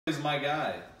is my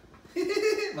guy.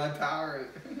 My power.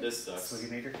 This sucks.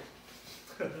 Swiginator.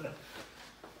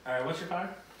 Alright, what's your power?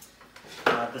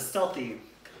 The stealthy.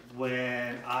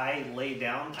 When I lay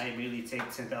down, I immediately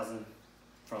take 10,000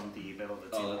 from the middle of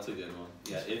the table. Oh, that's a good one.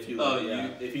 Yeah, if you Oh,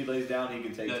 if he lays down, he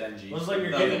can take 10 G. Looks like you're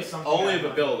No, getting something. only out if a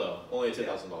of bill though. Only a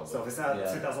 $10,000 So bill. if it's not Yeah.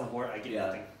 10,000 board, I get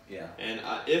nothing. Yeah. And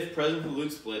if present for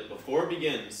loot split before it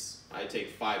begins, I take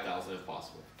 5,000 if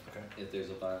possible. Okay. If there's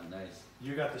a fire, nice.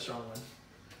 You got the strong one.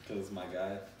 Because it's my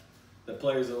guy. The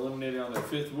player's eliminated on their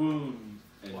 5th wound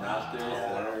and not their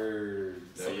Wow. 3rd.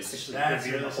 No, you- That's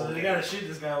really so they gotta shoot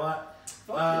this guy a lot.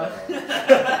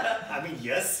 I mean,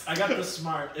 yes. I got the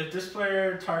smart. If this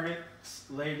player targets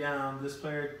lay down, this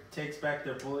player takes back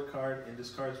their bullet card and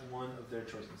discards one of their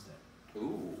choice instead.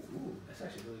 Ooh, That's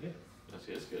actually really good.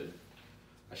 that's good.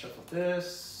 I shuffle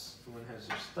this. Everyone has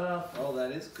their stuff. Oh,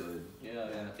 that is good. Yeah.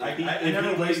 I If he never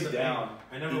waste lays the down, bang.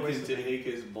 I never he waste can the bang. take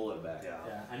his bullet back. Yeah.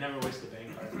 Yeah, I never waste the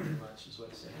bang card very much, is what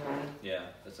I say. Yeah,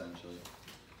 essentially.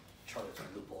 Charlie's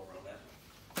a loophole around that.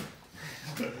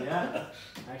 Yeah,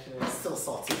 actually, It's still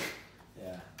salty.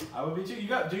 yeah. I would be too. You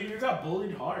got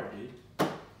bullied hard, dude.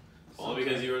 All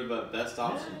because you were the best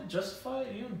option. Yeah, justify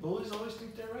it. You know, bullies always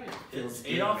think they're right. Feels It's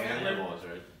good, Adolf man. Hitler. Animal is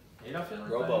right. Adolf Hitler.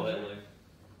 Robo died. Hitler.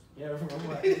 Yeah, Robo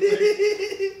Hitler.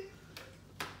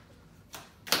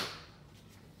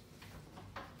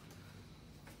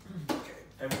 Okay.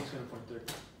 Everyone's gonna point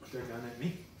their gun at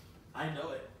me. I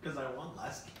know it because I won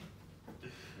last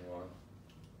game. 1,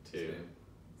 2,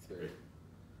 3.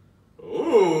 3.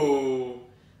 Ooh.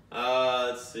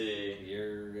 Let's see.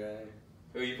 Your guy.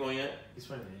 Who are you pointing at? He's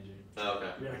playing Andrew. Oh,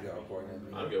 okay. You're not Yeah, gonna I'll point at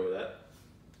me. I'm good with that.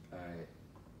 Alright.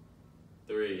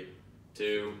 3,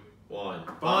 2, 1.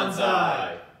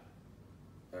 Bonsai.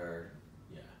 Or,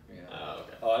 Yeah. yeah. Oh,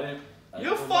 okay. Oh, I didn't. You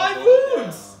have put my 5 bullet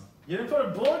wounds! down. You didn't put a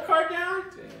bullet card down?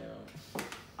 Damn.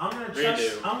 I'm gonna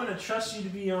Redo. I'm gonna trust you to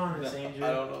be honest, Andrew.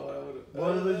 I don't know what I would have.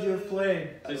 What would you have played?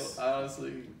 I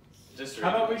honestly. Just How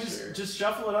about we redo. just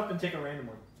shuffle it up and take a random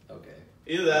one? Okay.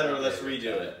 Either that or let's redo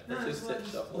it. Let's just let's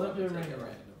hit shuffle let up it and take a random.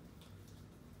 random.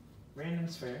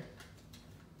 Random's fair.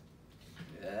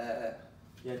 Yeah.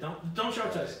 Yeah, don't show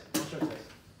test. Don't show test.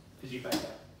 Cause you back up.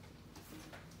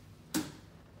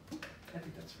 I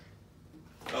think that's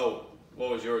fair. Oh, what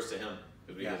was yours to him?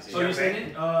 'Cause we Yeah. can see. Oh, you Yeah, saying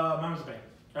bang. it? Mine was a bang.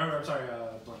 I'm sorry,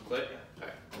 blank. Click? Yeah.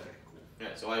 Okay.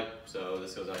 Okay. Alright, so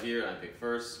this goes out here, I pick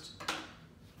first.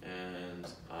 And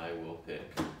I will pick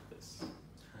this.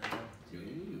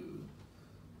 Ooh.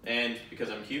 And because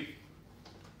I'm cute,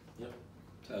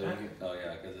 Oh,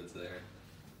 yeah, because it's there.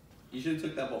 You should have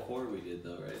took that before we did,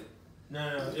 though, right?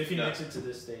 No, if he No. makes it to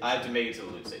this stage. I have to make it to the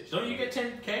loot stage. Don't you get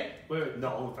 10K? Wait.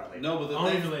 No, probably. No, but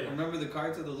Only later. remember the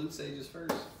cards of the loot stages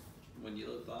first when you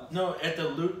looked last. No, at the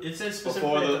loot. It says specifically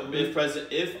Before at the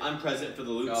loot. if I'm present for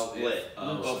the loot Oh, split, if-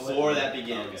 oh, before split. that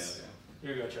begins. Okay.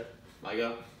 Here you go, Chuck. I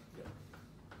go.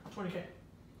 20K.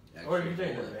 Actually, Or you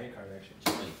take hold the it. bank card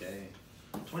actually. 20K.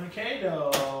 20K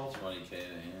though. 20K,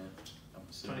 yeah. I'm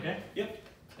assuming 20K? Yep.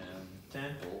 10.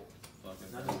 10. Bolt.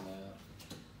 Fucking Nothing. done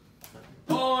that.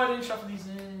 Oh, I didn't shuffle these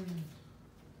in.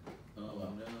 Oh,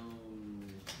 well. no.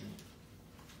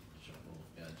 Shuffle.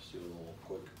 Yeah, just do a little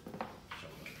quick.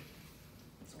 Shuffle.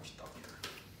 Some more stuff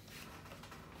here.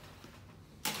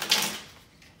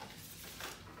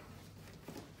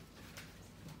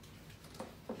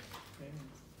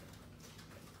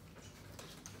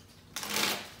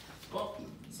 Oh,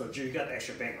 So, Drew, you got the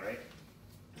extra bang, right?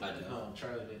 I did. no,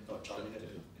 Charlie did. Oh, Charlie did.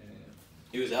 Yeah,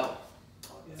 He was out.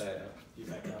 Oh, yeah. yes. You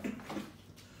back up.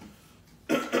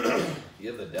 You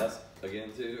have the desk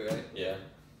again, too, right? Yeah.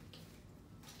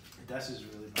 This is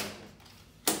really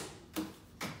powerful.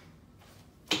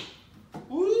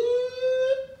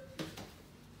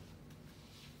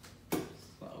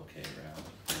 It's not okay round.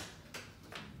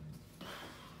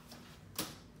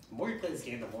 The more you play this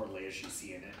game, the more layers you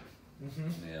see in it.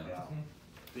 Mm-hmm. Yeah. Yeah.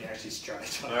 They actually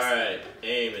strategize. Alright,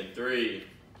 aim in 3,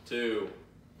 2,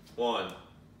 1.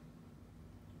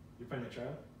 You're playing a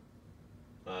trial?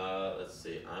 Let's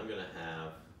see. I'm gonna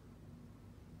have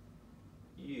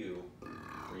you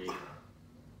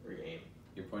re-aim.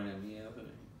 You're pointing at me, Anthony?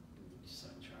 Son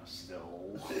trust. No.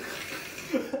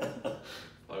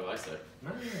 What do I say?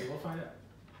 No, we'll find out.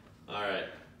 Alright.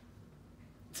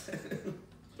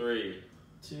 3,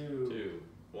 2. 2,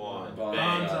 1. Bonsai.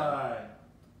 Bang. Bonsai.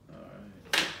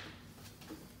 Alright.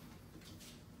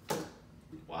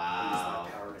 Wow.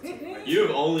 Power to take away.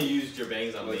 You've only used your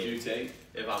bangs on What'd you me. take?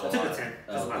 If I'm I took a alive. 10.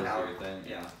 That's my that's power. your thing.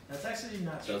 Yeah. That's actually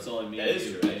not So true. it's only me That and is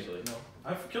you, true, right? actually. No,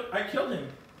 I killed him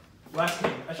last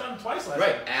game. I shot him twice last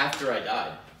Right, game. after I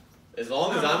died. As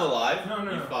long as I'm alive,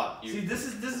 No. you fought. See, this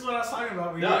is what I was talking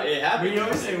about. No, it happened. Where you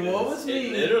always say, "Woe was me."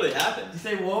 It literally You happened.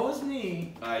 say, "Woe was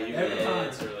me." Alright, you Every go. time.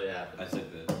 It's really happened. I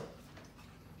took this.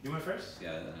 You went first.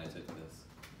 Yeah, then I took this.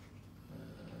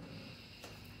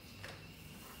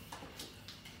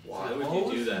 Why So would what you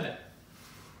was do it? that?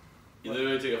 You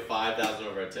literally took a 5,000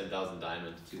 over a 10,000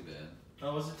 diamond. Too bad.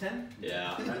 Oh, was it 10?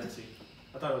 Yeah. I didn't see.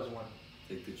 I thought it was 1.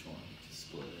 Take which one? Just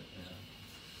split it. Yeah.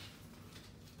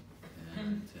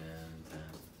 10,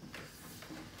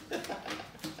 10, 10.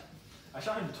 I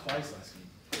shot him twice last game.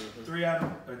 Mhm.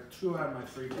 2 out of my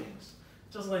 3 games.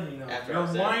 Just letting you know. After I Your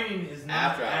was dead. whining is not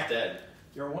After I was accurate. dead.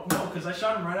 No, because I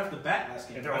shot him right off the bat last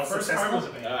game. And they're My all first card successful? was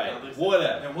a bang. Alright,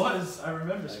 Whatever. It was. I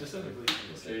remember specifically.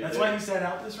 Sure you That's did. why he sat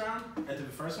out this round at the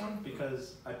first one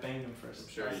because I banged him first. I'm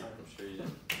sure last you, time. I'm sure you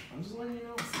did. I'm just letting you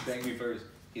know. Bang me first.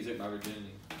 He took my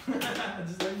virginity.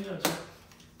 Just letting you know. Chuck.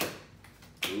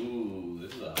 Ooh,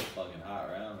 this is a fucking hot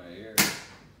round right here.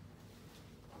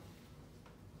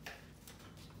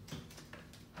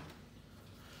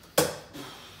 You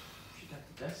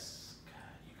got the desk.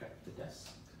 You got the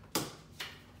desk.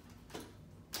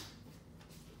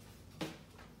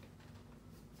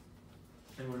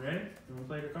 Everyone ready? Everyone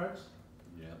play your cards?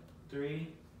 Yep. 3,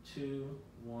 2,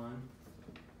 1.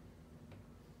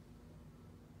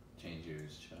 Change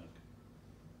yours, Chuck.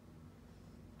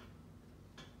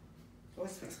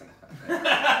 What's gonna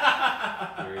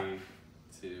happen?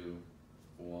 3, 2,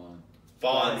 1.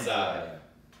 Bonsai.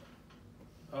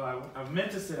 Oh, I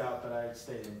meant to sit out, but I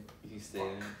stayed in. You stay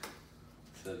in.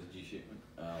 So did you shoot me?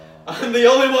 Oh. I'm the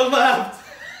only one left.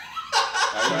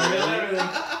 Are you really? Really?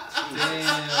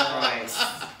 Damn. Christ.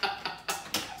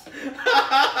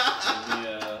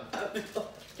 Yeah.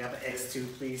 You have an X2,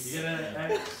 please. You get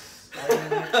an X. I get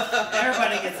an X.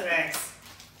 Everybody gets an X.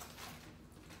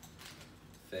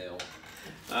 Fail.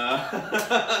 Uh,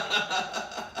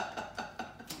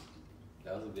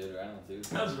 That was a good round too.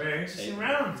 That was a very interesting Take-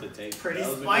 round. To take. Pretty that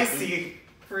was a good spicy.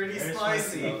 Pretty Very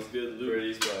spicy. That was good loot.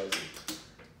 Pretty spicy.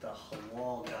 The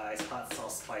halal guys, hot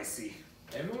sauce spicy.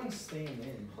 Everyone's staying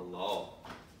in. Hello.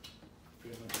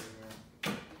 Pretty much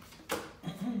every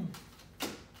round.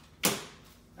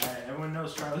 Alright, everyone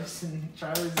knows Charlie's in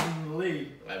the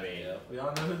lead. I mean, Yeah. We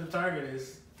all know who the target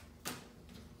is.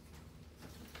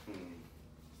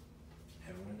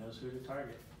 Everyone knows who the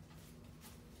target.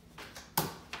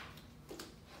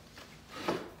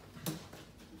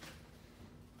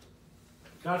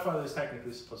 Godfather is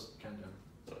technically supposed to count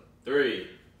down. 3,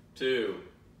 2,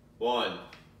 1.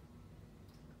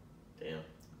 Damn.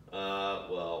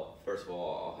 Well, first of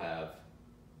all, I'll have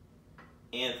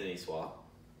Anthony swap.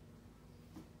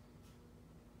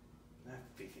 Not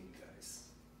picking guys.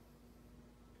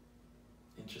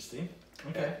 Interesting.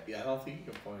 Okay. Yeah, I don't think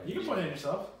you can point. You can point at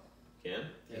yourself. Can?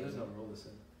 Yeah, there's no rule this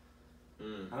in.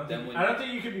 Hmm. Then when- I don't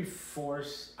think you could be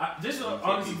forced. This is You can't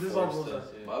honestly, be this is all forced rules.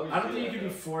 to- are. Why would you I don't do think you that, could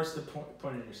be though? forced to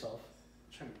point at yourself.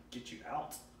 I'm trying to get you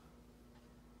out.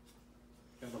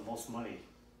 You have the most money.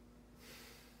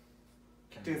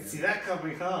 Dude, see that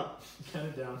coming, huh? Count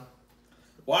it down.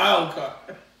 Wild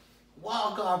card.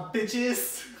 Wild card,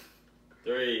 bitches!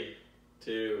 3,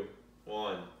 2,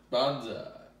 1.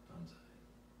 Bonza.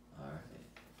 Alright.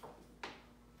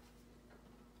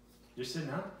 You're sitting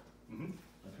out? Mm-hmm.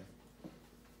 Okay.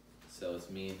 So it's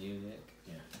me and you, Nick.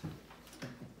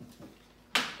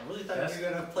 I really thought That's- you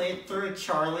were gonna play it through,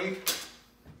 Charlie.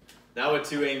 Now with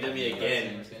 2 aimed at me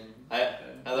again.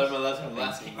 I learned my lesson from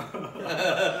last game.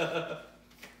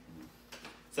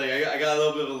 It's like I got a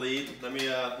little bit of a lead. Let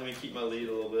me keep my lead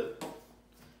a little bit.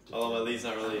 Although my lead's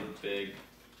not really big.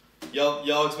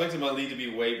 Y'all expected my lead to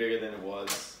be way bigger than it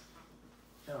was.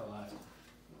 Got a lot.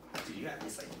 Dude, you got at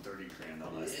least like 30 grand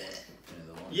on this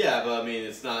one. Yeah, but I mean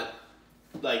it's not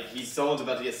like someone's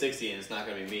about to get 60 and it's not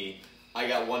gonna be me. I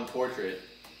got 1 portrait.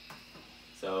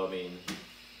 So I mean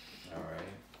Alright.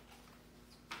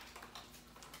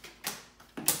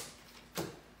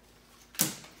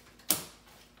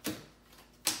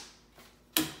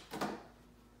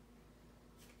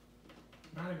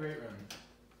 Not a great run.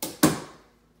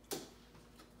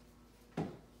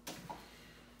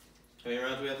 how many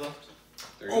rounds we have left?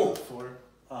 3. Oh! 4.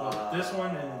 Well, this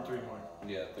one and 3 more.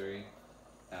 Yeah, 3.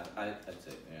 I'd say,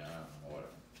 yeah, I don't know, whatever.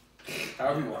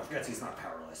 However you want. I forgot he's not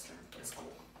powerless turn, but it's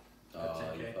cool. Oh,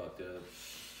 That's you okay. fucked up.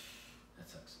 That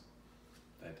sucks.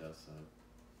 That does suck.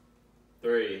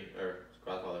 3 or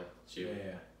Godfather. It's you.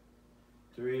 Yeah.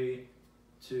 3,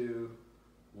 2,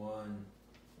 1.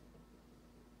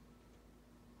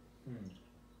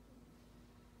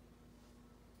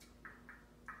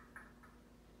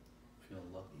 Feel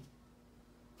lucky.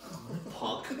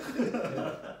 Punk.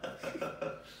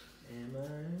 Am I?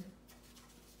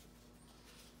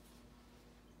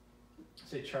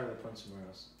 Say Charlie point somewhere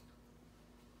else.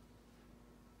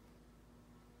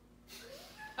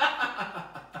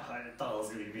 I thought it was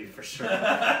gonna be for sure.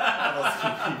 I thought it was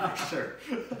gonna be for sure.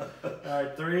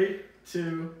 Alright, 3,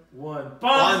 2, 1. Bonsai!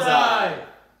 Bonsai!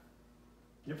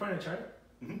 You're pointing at Charlie?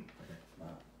 Mhm. Okay. Wow.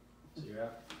 So you're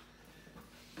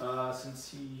out. Since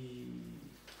he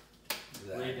Does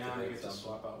that laid down, I activate get to something?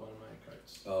 swap out one of my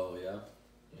cards. Oh yeah.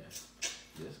 Yeah.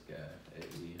 This guy. Hey,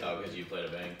 Oh, because you played a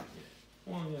bang.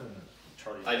 Well, yeah.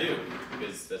 Charlie. I do,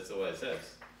 because that's the way it says.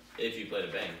 If you played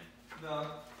a bang. No.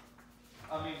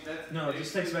 I mean, that's. No,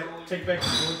 just basically take back the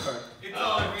blue card. It's the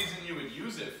only reason you would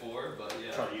use it for, but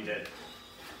yeah. Charlie, you did.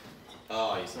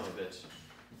 Oh, you son of a bitch.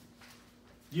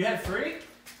 You had 3?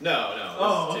 No, no.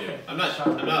 Oh, this is okay. two. I'm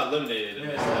not eliminated. I'm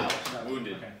just out. Shot.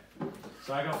 Wounded. Okay.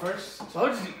 So I go first. Why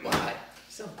would you? Why? You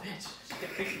son of a bitch.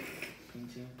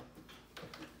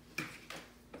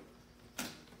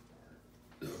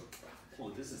 Well,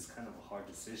 this is kind of a hard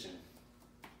decision.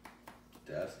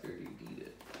 Desk or do you need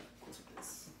it? What's with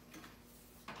this?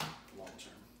 Long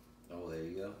term. Oh, there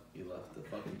you go. You left the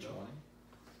fucking 20.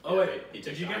 Oh Yeah, wait, he did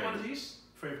took you get iron. one of these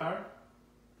for your power?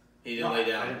 He didn't No, lay I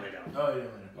down. didn't lay down. Oh, you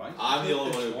didn't. Why? I'm the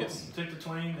only one who gets. You took the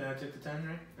 20, then I took the 10,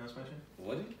 right? That was my turn.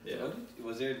 What did? Yeah. What did?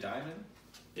 Was there a diamond?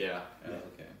 Yeah. Oh, Yeah.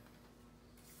 okay.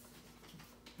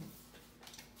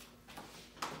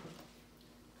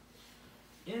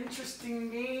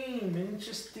 Interesting game.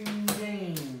 Interesting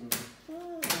game.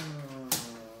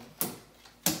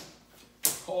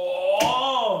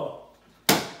 Oh!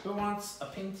 Who wants a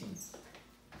painting?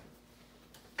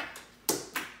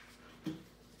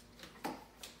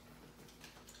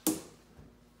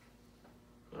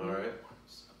 All right.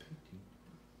 Wants a painting?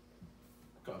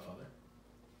 Godfather.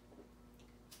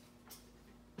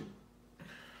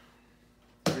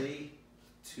 3,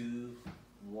 2,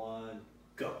 1,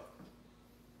 go.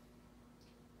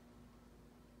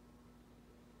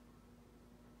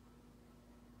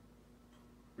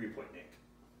 Repoint Nick.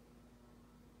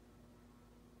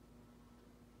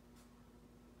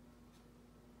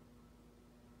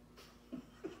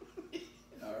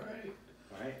 All right.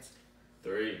 Alright.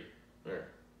 3. Where?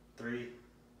 3,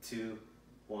 2,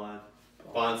 1.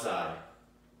 Bonsai.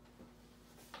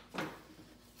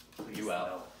 You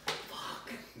out.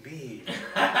 Fuck me.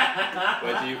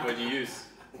 What'd you use?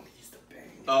 He's the bang.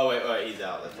 Oh wait, he's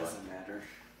out. It That's why. doesn't matter.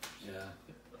 Yeah.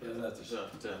 He doesn't have to Dun,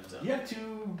 dun, dun. You have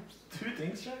two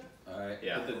things, Jack? All right.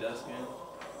 Yeah. Put the desk in.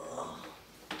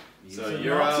 So So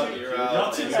you're y'all out. two- You're y'all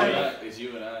out. two and got so- it. It's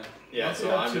you and I. Yeah. Y'all two So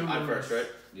have two I'm moves. first, right?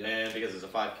 Yep. And because it's a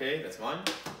 5K, that's mine.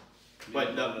 You Wait,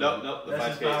 don't no, know no, no. The That's 5K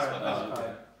his is power. my That's power. his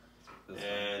power. That's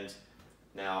And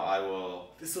now I will.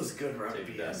 This was good round Take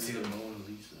B. that. fine. The Mona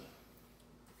Lisa.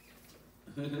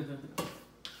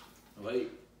 Wait.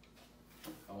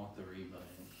 I want the reload.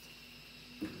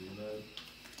 Reload.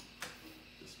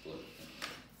 Display.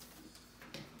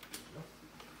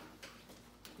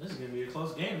 This is gonna be a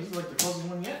close game. This is like the closest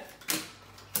one yet.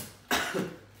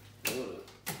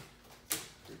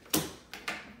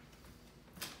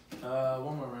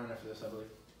 One more round after this, I believe.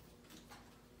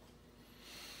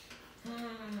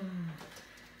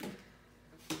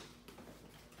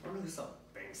 I really saw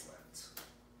bangs left.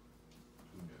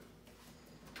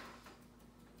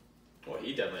 Well,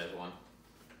 he definitely has one.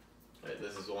 Wait,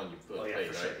 this is the one you put Oh yeah,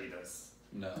 played, for right? sure he does.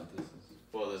 No, this is.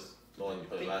 Well, this is the one you I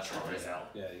played think last time, Charlie's right? out.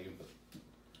 Yeah, you can put.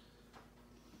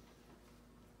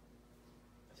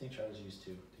 I think Charlie's used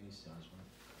two. I think he's still has one.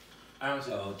 I don't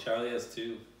see. Oh, Charlie has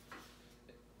 2.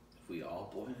 If we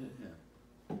all pointed at him.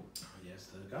 Oh, yes,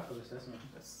 the Godfather says no.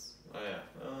 That's. Oh yeah.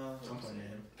 Some point at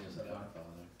him. His So far.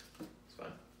 godfather. It's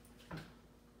fine.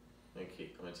 I'm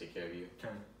gonna take care of you.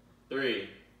 Kind 3,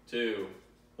 2,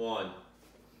 1.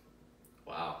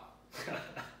 Wow. Who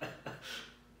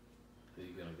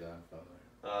you gonna godfather?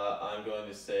 I'm going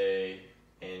to say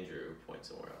Andrew. Point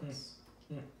somewhere else.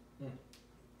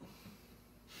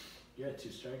 You're at 2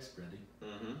 strikes, Brady.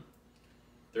 Mm-hmm.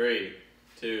 3,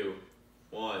 2,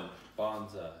 1.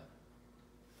 Bonsai.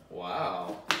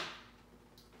 Wow.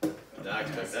 Did not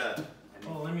expect that.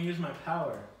 Oh, let me use my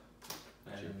power.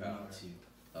 What's I your need power? to.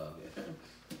 Oh, okay.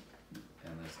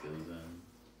 And this goes in.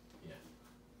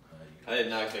 I did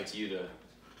not expect you to.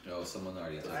 Oh, someone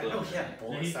already took I it. know he had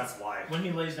bullets, He- that's why. When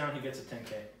he lays down, he gets a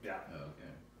 10K. Yeah. Oh, okay.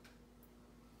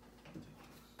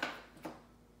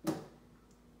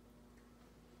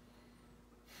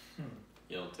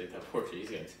 You don't take that portrait.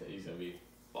 He's gonna be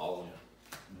balling.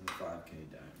 And the 5K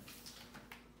diamond.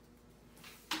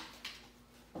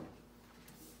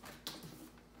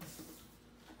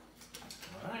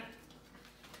 Alright.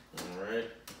 All right.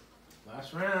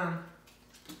 Last round.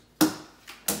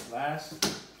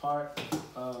 Last part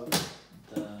of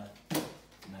the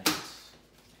night.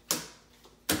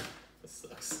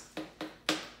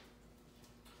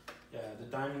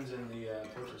 diamonds and the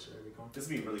torches are every coin. This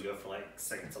would be really good for like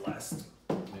second to last.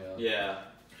 Yeah.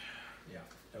 Yeah.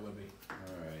 That would be.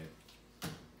 Alright.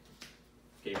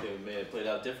 Gameplay may have played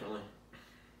out differently.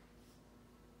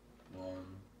 1,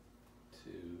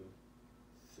 2,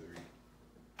 3.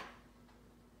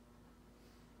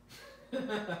 I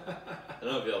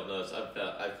don't know if y'all have noticed.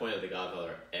 I've pointed at the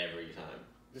Godfather every time.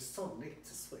 Just tell Nick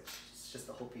to switch. It's just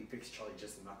to hope he picks Charlie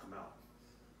just to knock him out.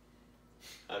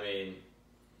 I mean,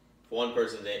 if one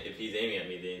person, if he's aiming at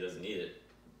me, then he doesn't need it.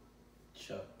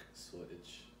 Chuck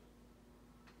switch.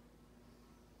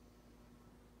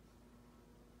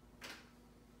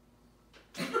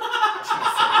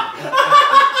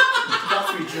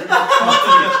 Fuck me, Jerry.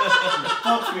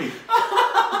 Fuck me.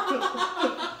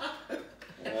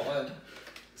 1,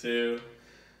 2,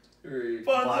 3.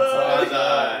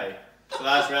 Bonsai.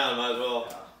 Last round, might as well.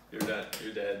 Yeah. You're dead.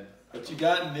 You're dead. What you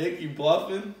got, Nick? You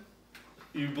bluffing?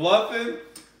 You bluffing?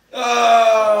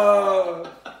 Oh!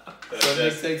 So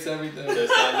Nick takes everything.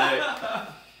 Just on Nick.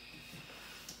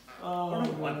 Oh,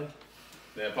 One.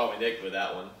 Yeah, probably Nick with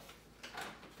that one.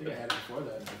 I think I had it before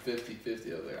that.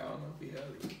 50-50. I was like, I don't know if he has it.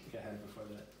 I think I had it before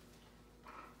that.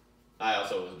 I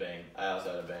also was bang. I also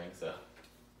had a bang, so.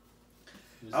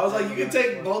 I was like, you can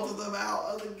take both of them out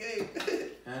of the game.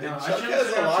 I And know. Chuck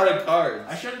has a lot of cards.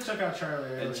 I should have took out Charlie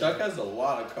earlier. And Chuck has a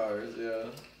lot of cards, yeah.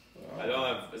 I don't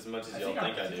have as much as y'all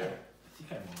think I do. I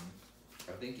think I won.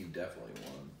 I think you definitely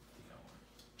won.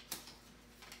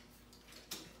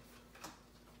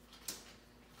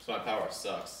 So my power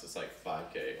sucks. It's like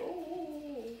 5k.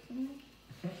 Oh.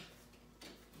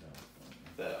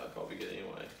 That I'd probably get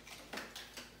anyway.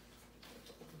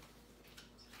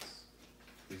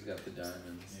 He's got the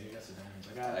diamonds. Yeah, you got some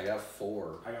diamonds. I got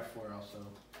 4. I got 4 also.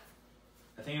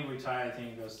 I think if we tie, I think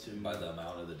it goes to. By the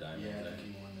amount of the diamonds. Yeah, I think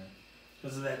you won that.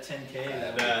 Because of that 10k.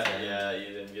 Yeah, you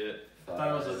didn't get it. I thought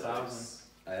it was 1,000.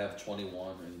 I have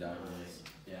 21 in diamonds.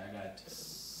 Yeah, I got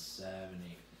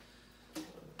 70.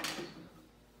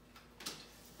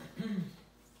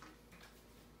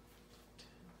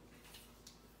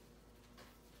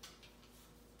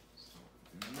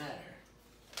 Matter.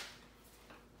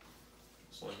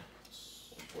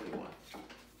 141.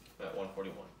 At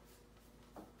 141.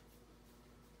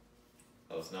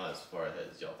 Oh, it's not as far ahead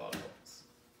as y'all thought it was.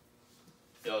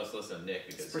 Y'all just listen to Nick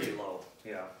because It's pretty low.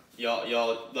 Yeah. y'all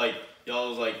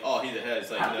was like, oh, he's ahead.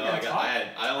 It's like, I no, think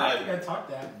I only I had. think I talked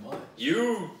that much.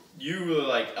 You were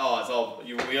like, oh, it's all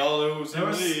you. We all know who's in There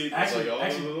the was lead. actually, It's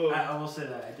like, oh, I will say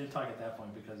that I did talk at that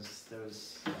point because there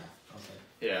was. Yeah, I'll say.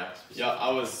 yeah,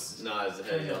 I was not as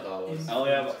ahead as y'all thought I was.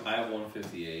 I have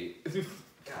 158. God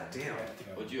damn. Yeah, I think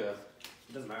I What'd you have?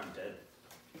 It doesn't matter, I'm dead.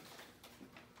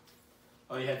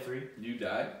 Oh, you had 3? You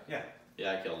died? Yeah,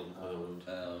 I killed him with a wound.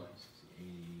 80,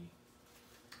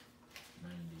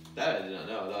 90. That I did not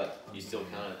know. I thought you still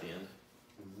counted at the end.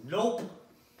 Nope. 10,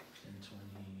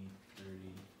 20, 30,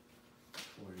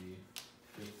 40,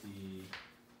 50.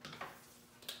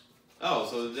 Oh,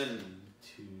 so then,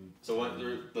 2. so when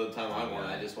the time I won,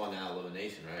 I just won out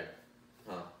elimination, right?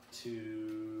 Huh?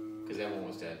 2. Because everyone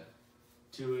was dead.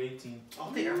 218. Oh,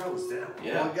 I think everyone was dead.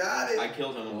 Yeah. Oh, got it. I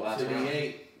killed him in the last round.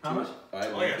 58. How much? I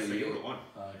have Oh, yeah, so you 158. were the one.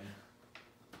 Yeah.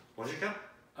 What did you count?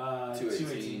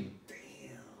 218. Damn.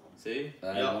 See? I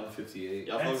have Y'all 158.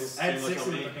 focus I had too much 6 on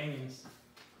with me. the paintings.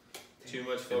 Too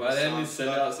much If I focus didn't on send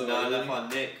out some not other- enough on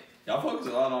Nick. Y'all focus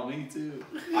a lot on me, too.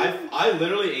 I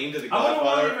literally aimed at the I would have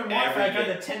won Godfather even more if I got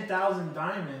every the 10,000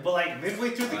 diamonds. But like midway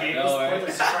through the I game, know, it was right?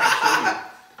 pointless to try and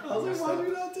kill you. I was like, why do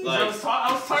you not do Like- I was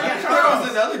talking I to think there Charles.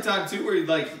 was another time, too, where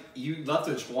like you left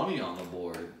a 20 on the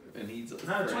board. And he's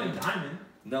Not a 20 diamond.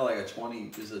 No, like a 20,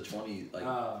 just a 20, like,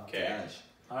 Okay. cash.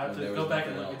 I have When there to go was back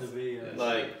and nothing look at the else. video.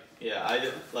 Like, yeah,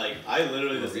 I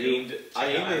literally just Review. aimed. I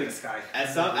aimed at this guy.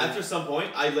 after some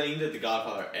point. I aimed at the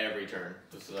Godfather every turn.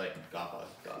 Just like Godfather.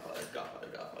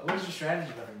 What was your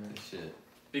strategy behind that? Shit.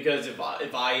 Because if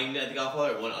I aimed at the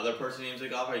Godfather, and one other person aims at the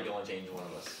Godfather, you can only change one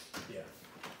of us. Yeah.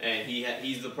 And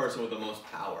he's the person with the most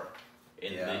power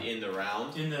in the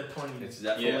round. In the 20. It's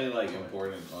definitely, like,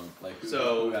 important on, like,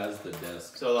 who has the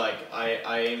desk. So like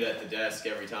I aimed at the desk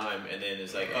every time, and then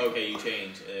it's like, okay, you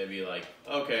change, and it'd be like,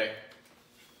 okay,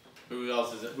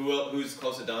 who's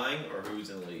close to dying or who's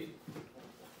in the lead?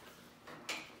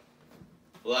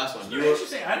 The last one, It's you really were.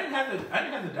 interesting. I didn't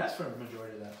have the desk for a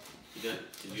majority of that.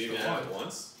 Did you even have it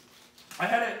once? I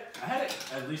had it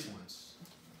at least once.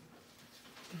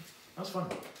 That was fun.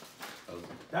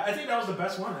 I think that was the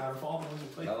best one out of all the ones we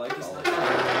played. I like all of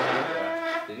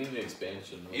them. They need an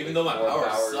expansion. Even though my power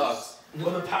sucks.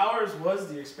 Well, the powers was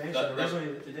the expansion. That- Originally,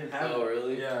 it didn't have Oh, it.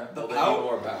 really? Yeah. The Well, they power- need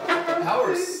more power. The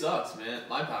power sucks, man.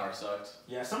 My power sucks.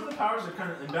 Yeah, some of the powers are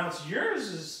kind of imbalanced. Yours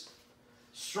is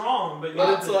strong, but you But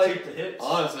have it's to like- take the hits.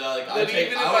 Honestly, I But even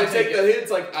if I would take it. the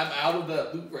hits, like I'm out of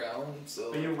that loot round.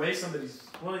 So But you waste somebody's.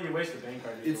 Well, you waste the bank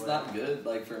card. either It's way. not good,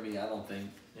 like for me, I don't think.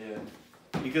 Yeah.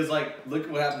 Because like, look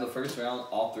what happened the first round.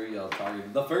 All three of y'all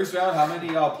targeted. The first round, how many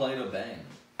of y'all played a bang?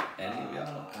 Any of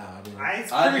y'all?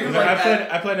 It's I pretty knew, rare.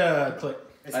 like, I played a click.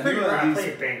 It's I pretty knew rare. at I least-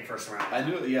 played bang first round. I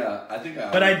knew, yeah. I think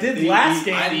I. But I did last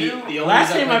game. I knew the only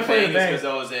Last reason game I played Bang a Bang. is because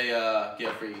that was a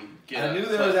get free. I knew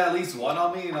there was at least one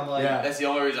on me, and I'm like, Yeah. That's the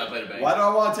only reason I played a Bang. why do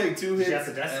I want to take 2 Did you hits?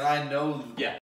 have to desk? And I know Yeah.